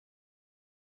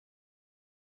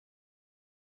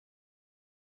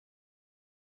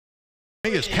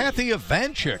Is Kathy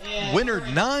Ivanchik, winner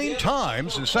 9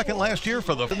 times and second last year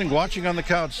for the. I've been watching on the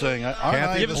couch saying,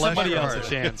 Kathy, give somebody else a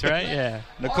chance, right? Yeah.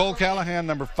 Nicole Callahan,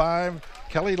 number 5.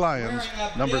 Kelly Lyons,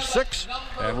 number 6.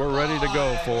 And we're ready to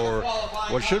go for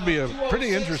what should be a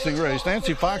pretty interesting race.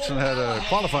 Nancy Foxen had a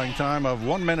qualifying time of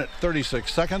 1 minute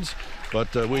 36 seconds.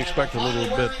 But we expect a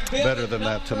little bit better than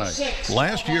that tonight.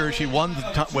 Last year, she won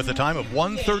with a time of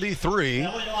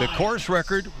 1:33. The course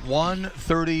record,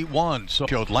 1:31. So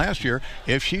showed last year,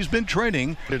 if she's been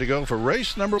training. Ready to go for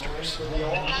race number. Gun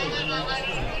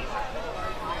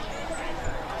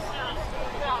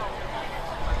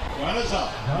is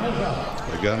up.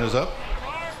 The gun is up.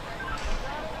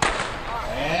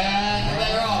 And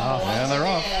they're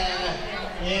off.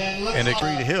 And at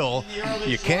Reed Hill,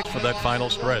 you can't for that final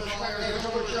stretch.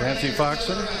 Nancy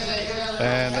Foxen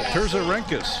and Terza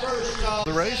Renkes.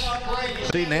 The race.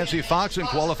 Nancy Foxen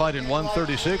qualified in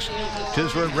 1:36.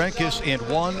 Terza Renkes in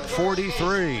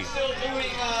 1:43.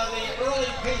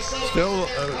 Still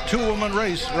a two-woman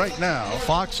race right now.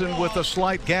 Foxen with a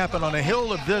slight gap, and on a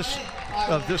hill of this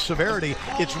severity,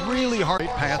 it's really hard to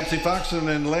pass. Nancy Foxen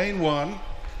in lane 1.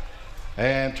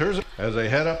 And Terza as they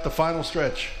head up the final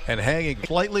stretch. And hanging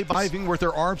slightly, diving with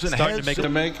her arms and head. To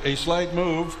make a slight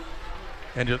move.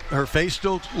 And her face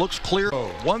still looks clear.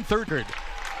 1/3.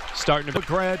 Starting to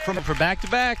grad from for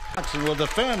back-to-back. Foxen will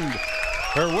defend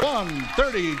her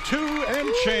 1:32 and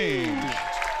change.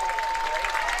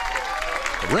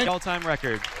 All-time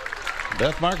record.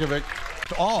 Beth Markovic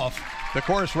off the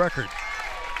course record.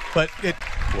 But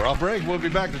we're off break. We'll be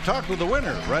back to talk with the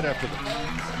winner right after this.